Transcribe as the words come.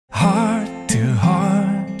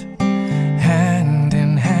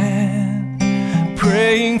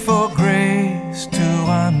praying for grace to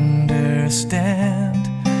understand.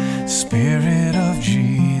 Spirit of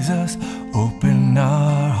Jesus, open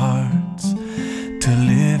our hearts to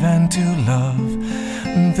live and to love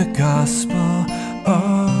the gospel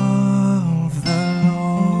of the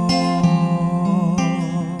Lord.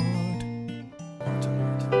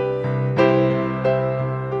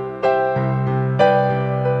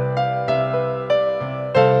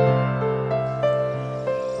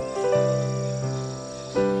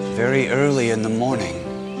 Very early in the morning,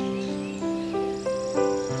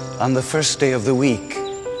 on the first day of the week,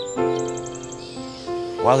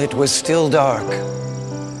 while it was still dark,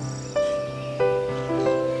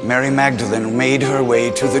 Mary Magdalene made her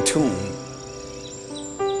way to the tomb.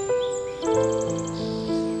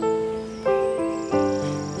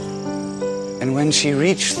 And when she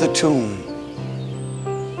reached the tomb,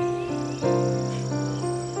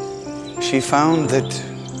 she found that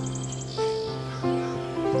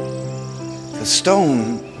the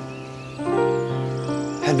stone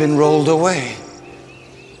had been rolled away.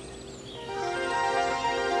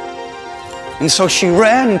 And so she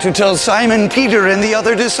ran to tell Simon Peter and the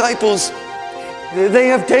other disciples, "They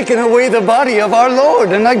have taken away the body of our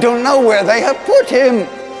Lord, and I don't know where they have put him."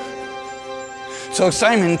 So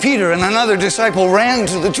Simon Peter and another disciple ran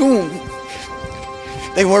to the tomb.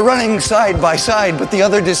 They were running side by side, but the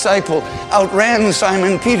other disciple outran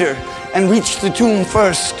Simon Peter and reached the tomb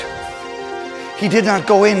first. He did not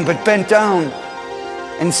go in, but bent down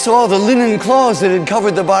and saw the linen cloths that had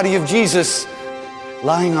covered the body of Jesus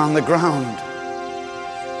lying on the ground.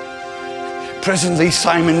 Presently,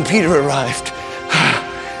 Simon Peter arrived.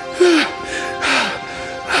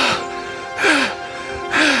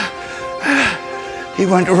 He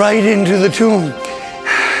went right into the tomb.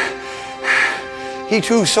 He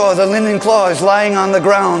too saw the linen cloths lying on the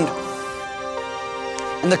ground,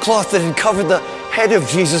 and the cloth that had covered the head of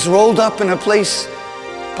Jesus rolled up in a place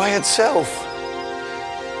by itself.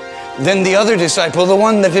 Then the other disciple, the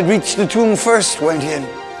one that had reached the tomb first, went in.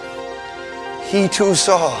 He too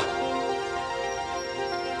saw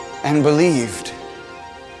and believed.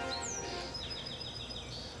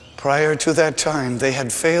 Prior to that time, they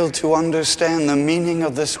had failed to understand the meaning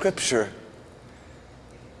of the scripture,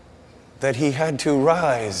 that he had to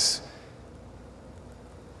rise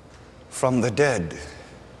from the dead.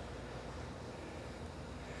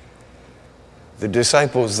 The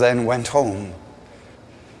disciples then went home.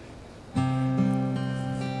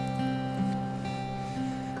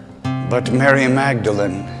 But Mary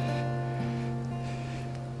Magdalene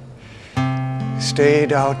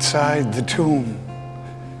stayed outside the tomb,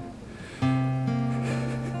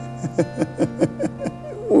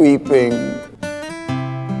 weeping.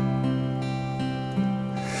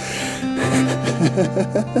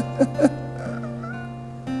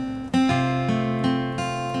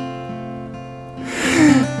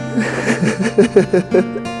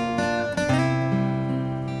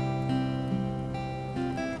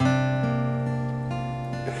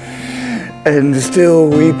 And still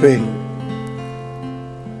weeping,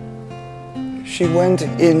 she went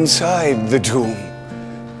inside the tomb.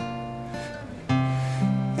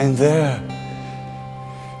 And there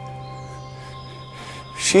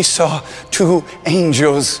she saw two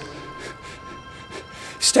angels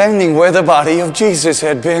standing where the body of Jesus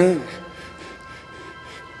had been,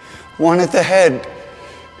 one at the head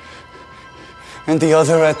and the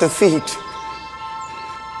other at the feet.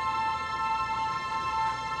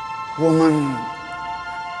 "Woman,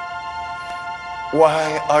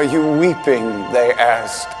 why are you weeping?" they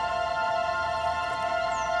asked.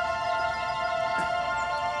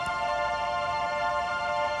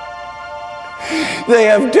 "They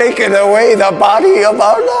have taken away the body of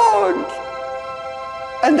our Lord,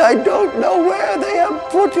 and I don't know where they have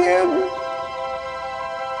put him."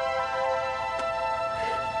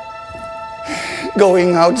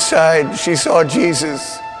 Going outside, she saw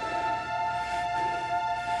Jesus.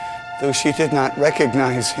 Though she did not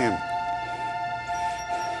recognize him.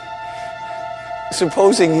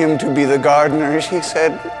 Supposing him to be the gardener, she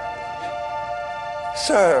said,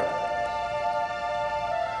 "Sir,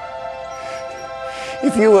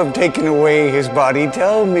 if you have taken away his body,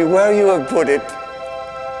 tell me where you have put it,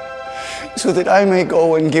 so that I may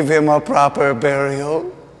go and give him a proper burial."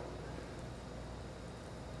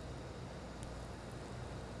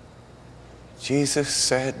 Jesus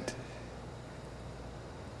said,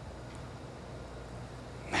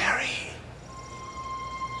 "Mary."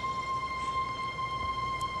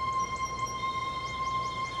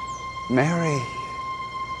 Mary.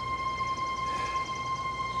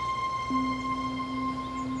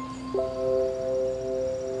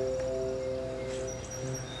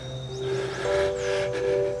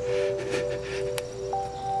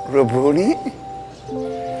 Rabboni?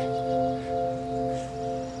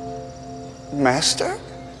 Master?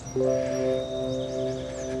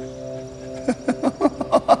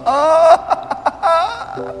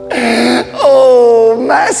 Oh,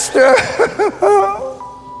 Master!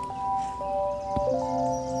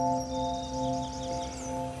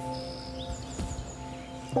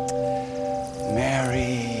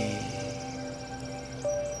 Mary.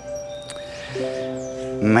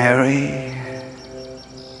 Mary,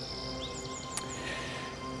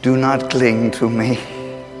 do not cling to me,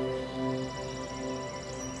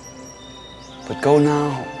 but go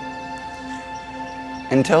now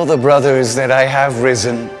and tell the brothers that I have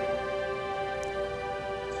risen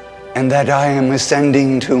and that I am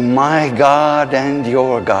ascending to my God and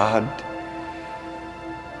your God,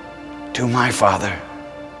 to my Father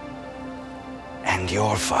and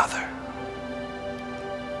your Father.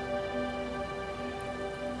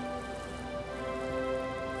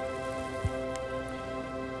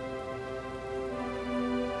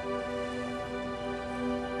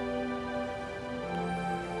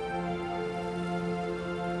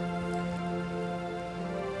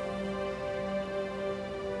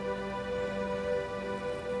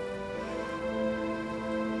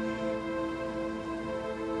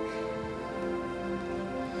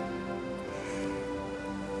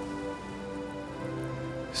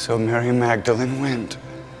 So Mary Magdalene went.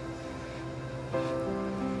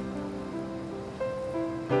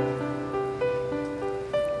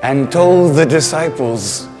 And told the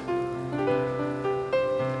disciples,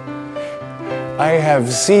 I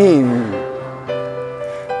have seen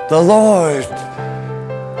the Lord,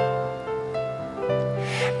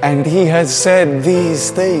 and he has said these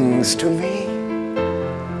things to me.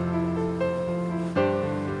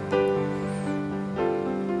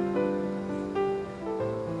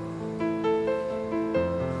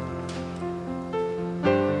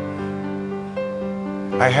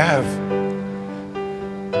 I have.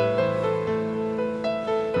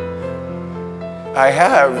 I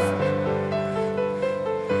have.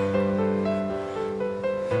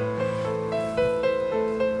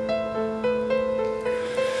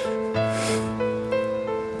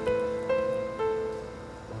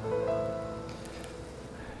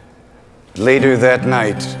 Later that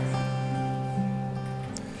night,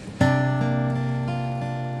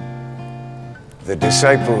 the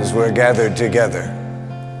disciples were gathered together.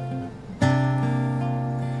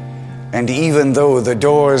 And even though the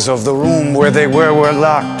doors of the room where they were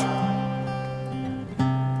locked,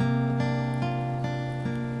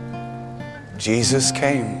 Jesus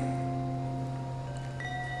came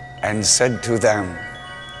and said to them,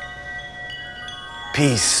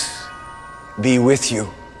 "Peace be with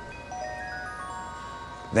you."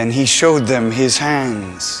 Then he showed them his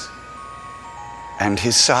hands and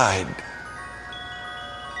his side.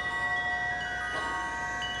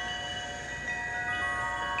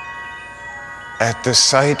 At the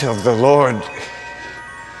sight of the Lord,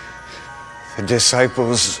 the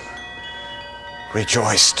disciples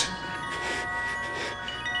rejoiced.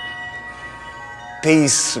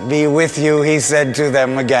 "Peace be with you," he said to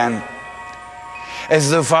them again. "As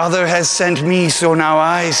the Father has sent me, so now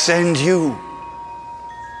I send you."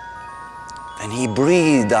 Then he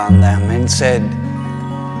breathed on them and said,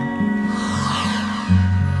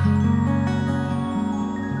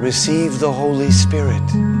 "Receive the Holy Spirit.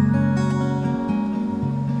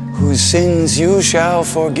 Whose sins you shall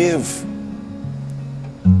forgive,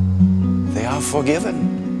 they are forgiven.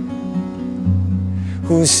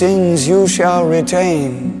 Whose sins you shall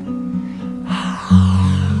retain,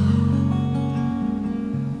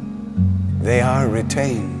 they are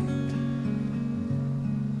retained."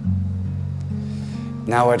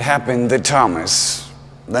 Now it happened that Thomas,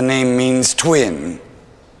 the name means twin,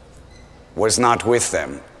 was not with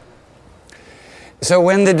them. So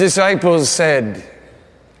when the disciples said,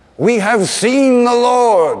 "We have seen the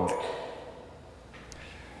Lord,"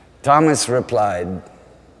 Thomas replied,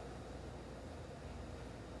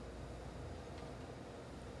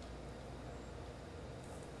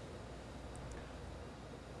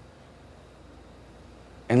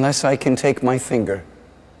 "Unless I can take my finger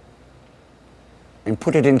and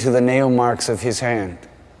put it into the nail marks of his hand,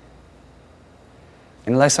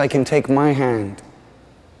 unless I can take my hand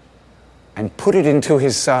and put it into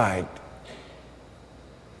his side,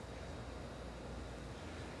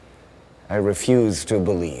 I refuse to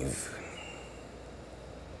believe."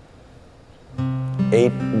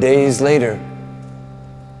 8 days later,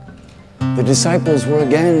 the disciples were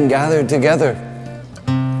again gathered together,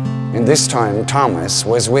 and this time Thomas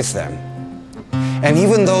was with them. And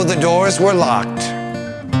even though the doors were locked,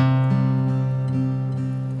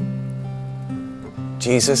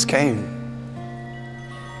 Jesus came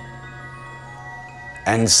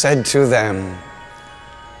and said to them,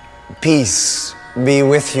 "Peace be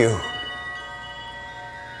with you."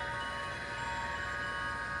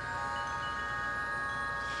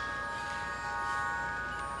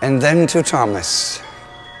 And then to Thomas,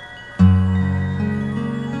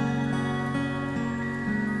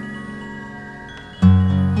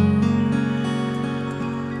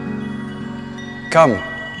 "Come,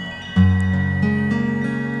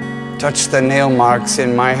 touch the nail marks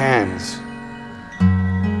in my hands.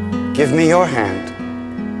 Give me your hand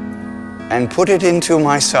and put it into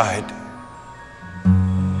my side.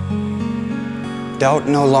 Doubt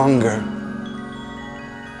no longer,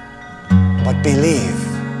 but believe."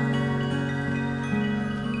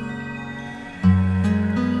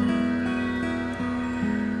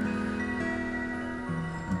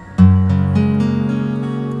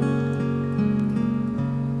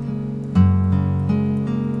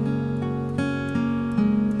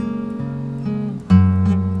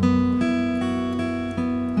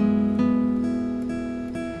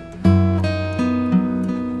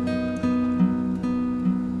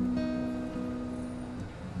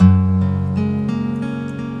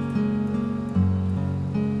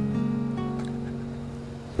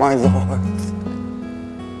 My Lord,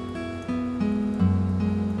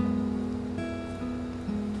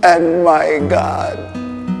 and my God.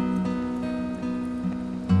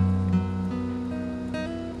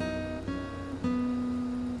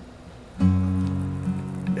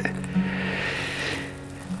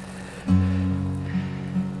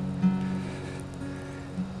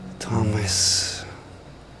 Thomas.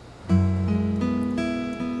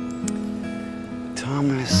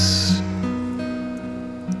 Thomas.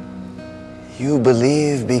 You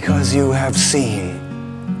believe because you have seen.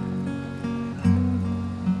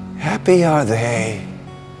 Happy are they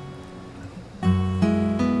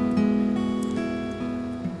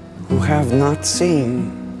who have not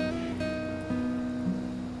seen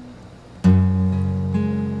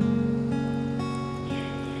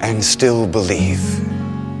and still believe.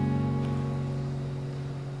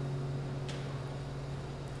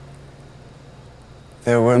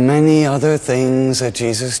 There were many other things that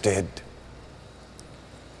Jesus did.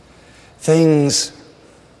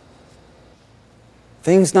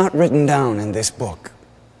 Things not written down in this book.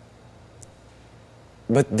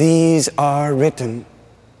 But these are written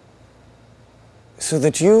so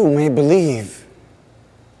that you may believe,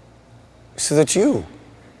 so that you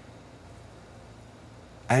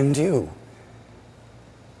and you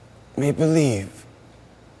may believe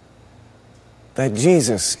that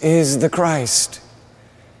Jesus is the Christ,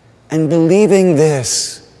 and believing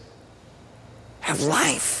this, have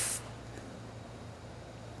life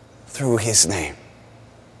through his name.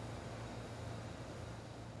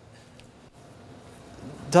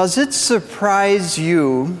 Does it surprise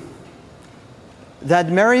you that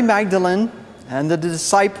Mary Magdalene and the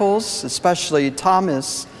disciples, especially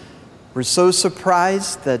Thomas, were so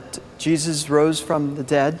surprised that Jesus rose from the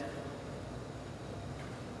dead?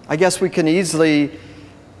 I guess we can easily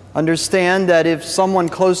understand that if someone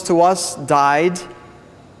close to us died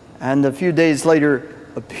and a few days later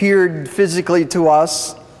appeared physically to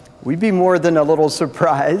us, we'd be more than a little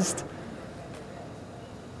surprised.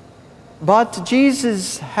 But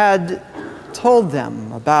Jesus had told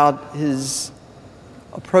them about his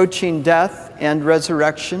approaching death and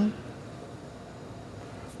resurrection,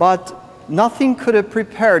 but nothing could have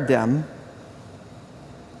prepared them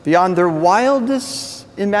beyond their wildest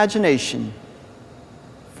imagination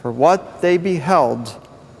for what they beheld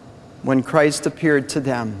when Christ appeared to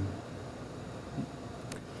them.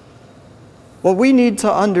 What we need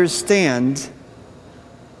to understand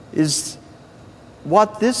is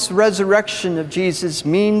what this resurrection of Jesus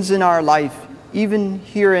means in our life, even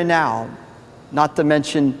here and now, not to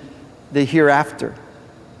mention the hereafter.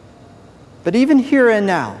 But even here and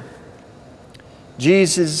now,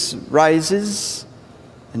 Jesus rises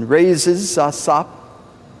and raises us up.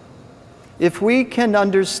 If we can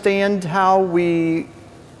understand how we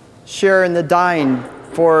share in the dying,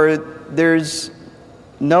 for there's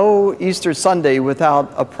no Easter Sunday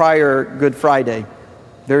without a prior Good Friday.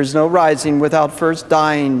 There's no rising without first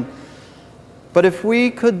dying. But if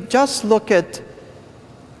we could just look at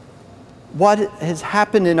what has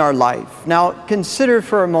happened in our life. Now, consider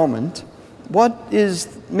for a moment, what is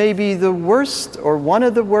maybe the worst or one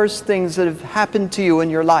of the worst things that have happened to you in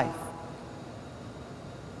your life?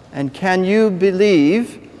 And can you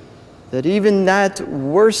believe that even that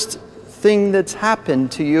worst thing that's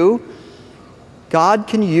happened to you, God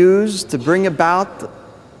can use to bring about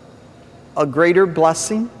a greater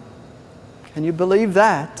blessing? Can you believe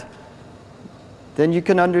that? then you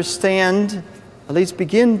can understand, at least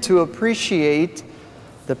begin to appreciate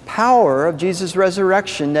the power of Jesus'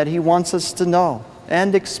 resurrection that he wants us to know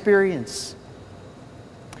and experience.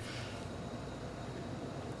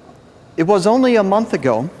 It was only a month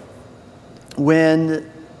ago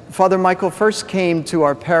when Father Michael first came to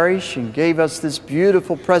our parish and gave us this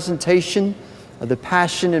beautiful presentation of the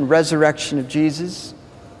passion and resurrection of Jesus.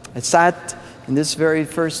 I sat in this very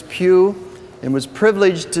first pew and was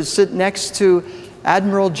privileged to sit next to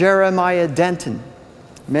Admiral Jeremiah Denton.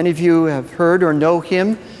 Many of you have heard or know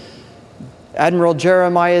him. Admiral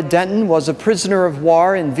Jeremiah Denton was a prisoner of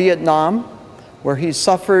war in Vietnam, where he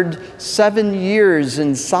suffered 7 years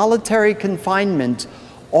in solitary confinement,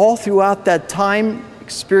 all throughout that time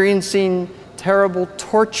experiencing terrible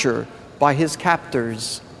torture by his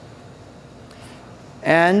captors.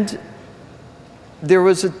 And there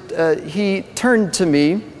was he turned to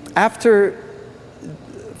me after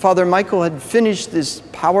Father Michael had finished this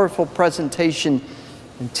powerful presentation,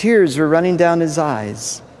 and tears were running down his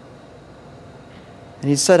eyes. And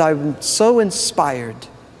he said, "I'm so inspired."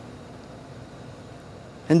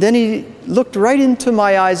 And then he looked right into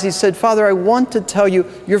my eyes. He said, "Father, I want to tell you,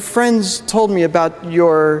 your friends told me about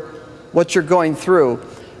what you're going through.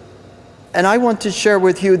 And I want to share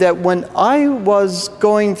with you that when I was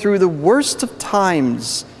going through the worst of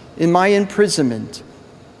times in my imprisonment,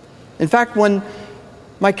 in fact, when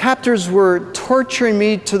my captors were torturing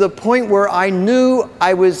me to the point where I knew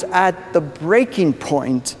I was at the breaking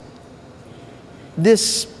point,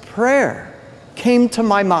 this prayer came to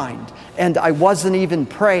my mind, and I wasn't even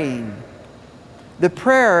praying. The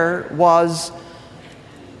prayer was,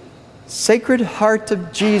 Sacred Heart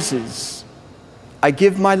of Jesus, I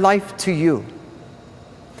give my life to you.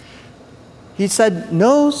 He said,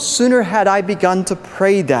 no sooner had I begun to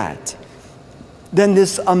pray that than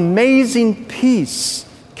this amazing peace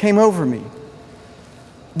came over me.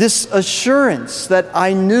 This assurance that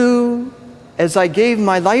I knew as I gave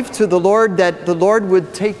my life to the Lord that the Lord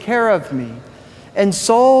would take care of me. And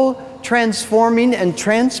so transforming and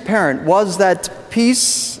transparent was that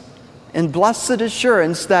peace and blessed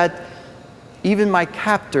assurance that even my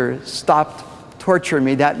captor stopped torturing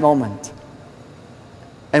me that moment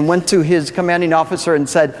and went to his commanding officer and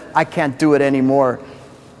said, I can't do it anymore.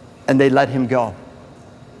 And they let him go.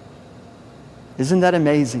 Isn't that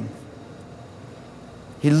amazing?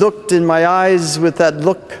 He looked in my eyes with that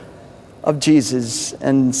look of Jesus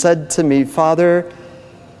and said to me, Father,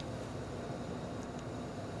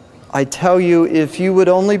 I tell you, if you would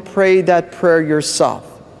only pray that prayer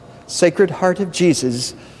yourself, Sacred Heart of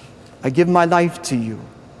Jesus, I give my life to you.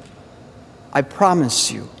 I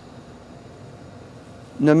promise you,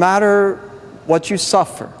 no matter what you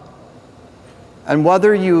suffer, and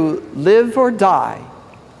whether you live or die,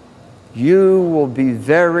 you will be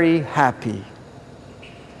very happy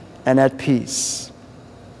and at peace.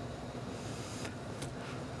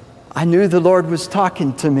 I knew the Lord was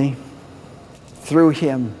talking to me through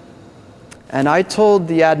him. And I told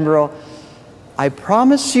the Admiral, I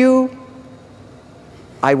promise you,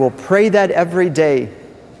 I will pray that every day,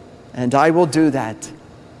 and I will do that.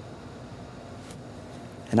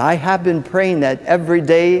 And I have been praying that every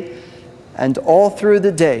day and all through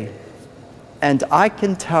the day. And I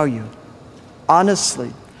can tell you,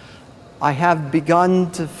 honestly, I have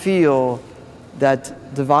begun to feel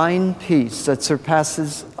that divine peace that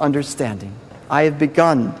surpasses understanding. I have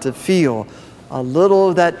begun to feel a little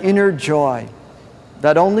of that inner joy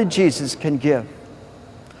that only Jesus can give.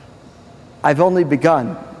 I've only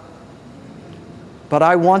begun, but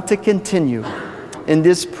I want to continue in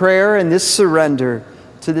this prayer and this surrender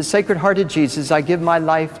to the Sacred Heart of Jesus. I give my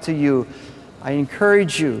life to you. I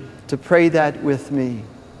encourage you to pray that with me.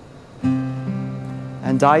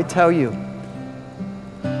 And I tell you,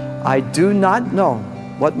 I do not know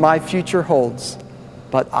what my future holds,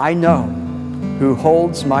 but I know who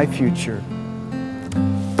holds my future.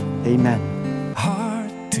 Amen.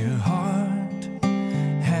 Heart to heart,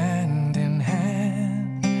 hand in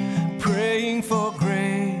hand, praying for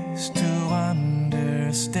grace to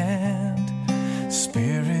understand.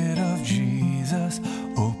 Spirit of Jesus,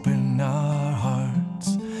 open our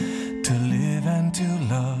hearts to live and to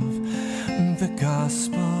love the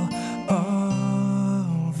gospel